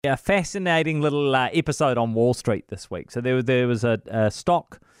A fascinating little episode on Wall Street this week. So there was a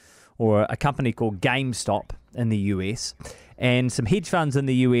stock or a company called GameStop in the US, and some hedge funds in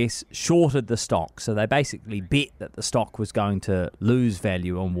the US shorted the stock. So they basically bet that the stock was going to lose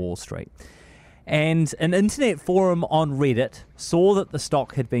value on Wall Street. And an internet forum on Reddit saw that the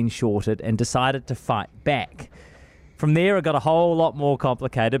stock had been shorted and decided to fight back. From there, it got a whole lot more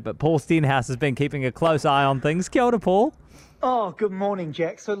complicated, but Paul Stenhouse has been keeping a close eye on things. Kia ora, Paul. Oh, good morning,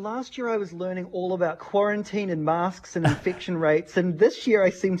 Jack. So last year I was learning all about quarantine and masks and infection rates, and this year I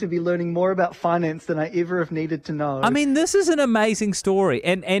seem to be learning more about finance than I ever have needed to know. I mean, this is an amazing story,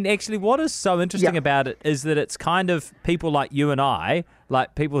 and actually what is so interesting about it is that it's kind of people like you and I,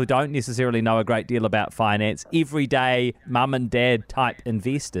 like people who don't necessarily know a great deal about finance, everyday mum and dad type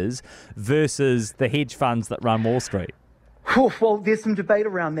investors versus the hedge funds that run Wall Street. Well, there's some debate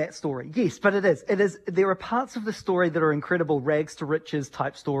around that story. Yes, but it is. There are parts of the story that are incredible rags to riches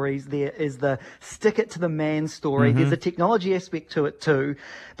type stories. There is the stick it to the man story. Mm-hmm. There's a technology aspect to it too.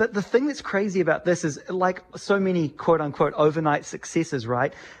 But the thing that's crazy about this is, like so many quote unquote overnight successes,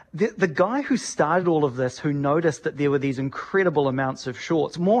 right? The guy who started all of this, who noticed that there were these incredible amounts of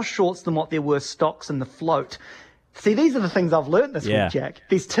shorts, more shorts than what there were stocks in the float. See, these are the things I've learned this week, Jack.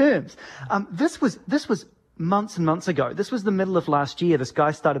 These terms. This was months and months ago. This was the middle of last year. This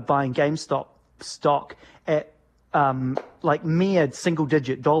guy started buying GameStop stock at like mere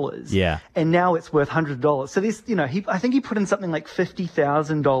single-digit dollars. Yeah. And now it's worth $100. So this, I think he put in something like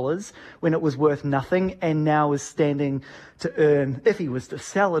 $50,000 when it was worth nothing, and now is standing to earn, if he was to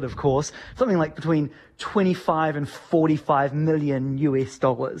sell it, of course, something like between 25 and 45 million US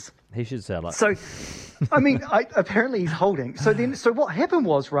dollars. He should sell it. So, I mean, apparently he's holding. So what happened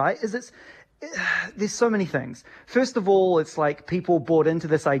was, right, is there's so many things. First of all, it's like people bought into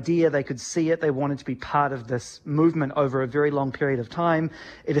this idea. They could see it. They wanted to be part of this movement over a very long period of time.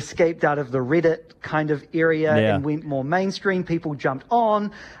 It escaped out of the Reddit kind of area and went more mainstream. People jumped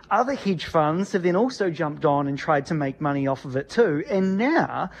on. Other hedge funds have then also jumped on and tried to make money off of it too. And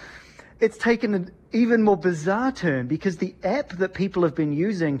now it's taken an even more bizarre turn, because the app that people have been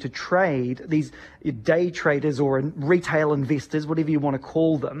using to trade, these day traders or retail investors, whatever you want to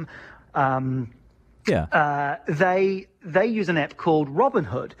call them, they use an app called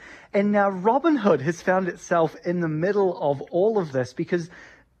Robinhood. And now Robinhood has found itself in the middle of all of this, because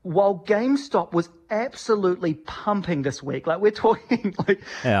while GameStop was absolutely pumping this week, like we're talking like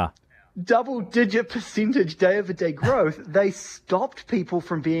double-digit percentage day-over-day growth, they stopped people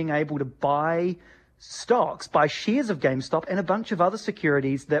from being able to buy shares of GameStop and a bunch of other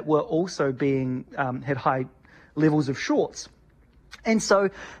securities that were also being had high levels of shorts. And so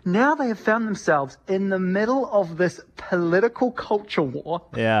now they have found themselves in the middle of this political culture war.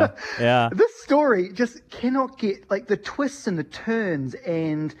 This story just cannot get, like, the twists and the turns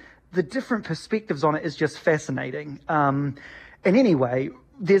and the different perspectives on it is just fascinating. And anyway,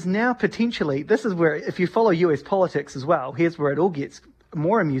 there's now potentially, this is where, if you follow US politics as well, here's where it all gets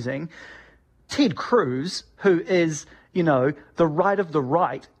more amusing. Ted Cruz, who is, the right of the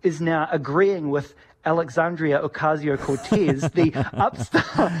right, is now agreeing with Alexandria Ocasio-Cortez, the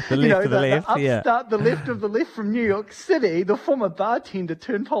upstart, the left of the left from New York City, the former bartender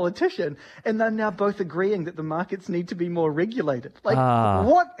turned politician, and they're now both agreeing that the markets need to be more regulated. Like,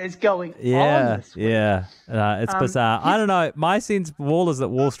 what is going on this week? It's bizarre. I don't know. My sense of all is that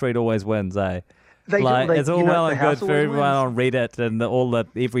Wall Street always wins, eh? It's all well and good for everyone on Reddit and all the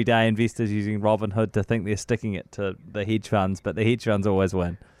everyday investors using Robinhood to think they're sticking it to the hedge funds, but the hedge funds always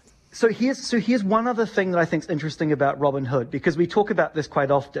win. So here's one other thing that I think is interesting about Robinhood, because we talk about this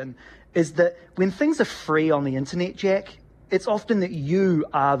quite often, is that when things are free on the internet, Jack, it's often that you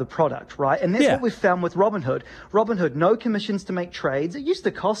are the product, right? And that's what we've found with Robinhood. Robinhood, no commissions to make trades. It used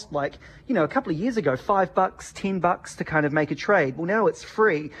to cost a couple of years ago, $5, $10 to kind of make a trade. Well, now it's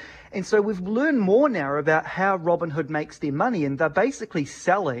free. And so we've learned more now about how Robinhood makes their money, and they're basically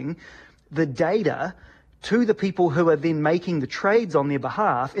selling the data to the people who are then making the trades on their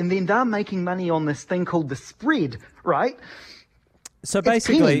behalf, and then they're making money on this thing called the spread, right? So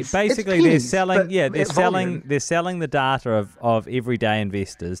basically they're selling the data of everyday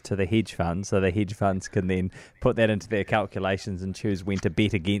investors to the hedge funds, so the hedge funds can then put that into their calculations and choose when to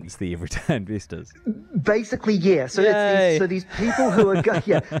bet against the everyday investors. Basically, yeah. So these people who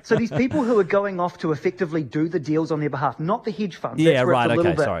are going off to effectively do the deals on their behalf, not the hedge funds. Yeah, right.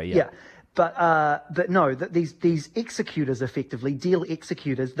 Okay, sorry. Yeah. But no, that these executors, effectively deal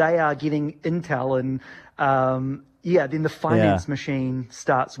executors, they are getting intel, and then the finance machine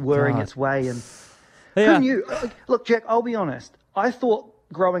starts whirring its way. And who knew? Look, Jack, I'll be honest. I thought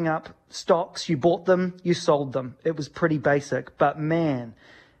growing up, stocks, you bought them, you sold them. It was pretty basic. But man,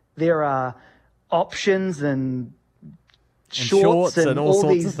 there are options and shorts and all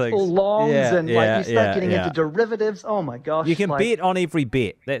sorts these of things. all longs and like you start getting yeah. into derivatives. Oh my gosh! You can like, bet on every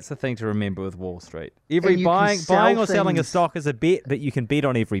bet. That's the thing to remember with Wall Street. And Every you can buying or sell selling a things. stock is a bet, but you can bet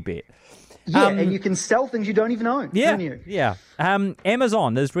on every bet. Yeah, and you can sell things you don't even own. Yeah, Who knew? yeah.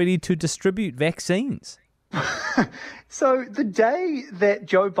 Amazon is ready to distribute vaccines. So the day that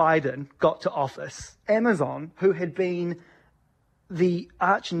Joe Biden got to office, Amazon, who had been the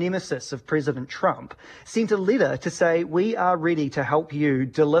arch nemesis of President Trump, sent a letter to say, we are ready to help you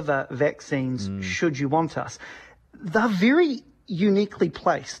deliver vaccines should you want us. They're very uniquely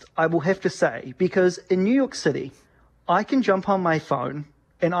placed, I will have to say, because in New York City, I can jump on my phone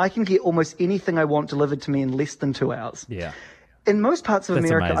and I can get almost anything I want delivered to me in less than 2 hours. Yeah. In most parts of That's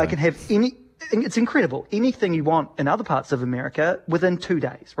America, I amazing. can have it's incredible. Anything you want in other parts of America within 2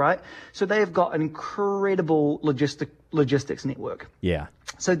 days, right? So they have got an incredible logistics network. Yeah.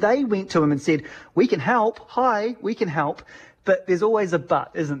 So they went to him and said, we can help. Hi, we can help. But there's always a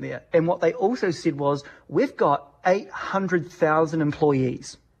but, isn't there? And what they also said was, we've got 800,000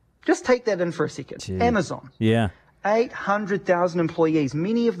 employees. Just take that in for a second. Gee. Amazon. Yeah. 800,000 employees,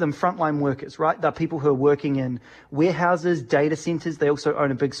 many of them frontline workers, right? They're people who are working in warehouses, data centers. They also own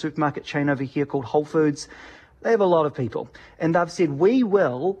a big supermarket chain over here called Whole Foods. They have a lot of people. And they've said, we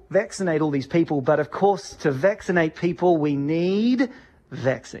will vaccinate all these people. But of course, to vaccinate people, we need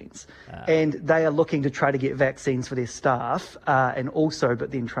vaccines. And they are looking to try to get vaccines for their staff and also,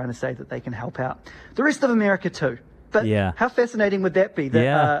 but then trying to say that they can help out the rest of America too. But Yeah. how fascinating would that be? That,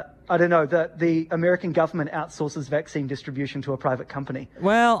 Yeah. I don't know, that the American government outsources vaccine distribution to a private company.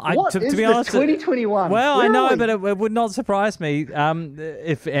 Well, What to is be this, honest, 2021? Well, Where I know, are we? but it would not surprise me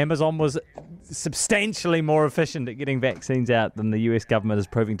if Amazon was substantially more efficient at getting vaccines out than the US government is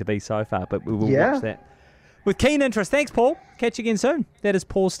proving to be so far. But we will Yeah. watch that with keen interest. Thanks, Paul. Catch you again soon. That is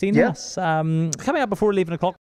Paul Stenhouse. Coming up before 11 o'clock.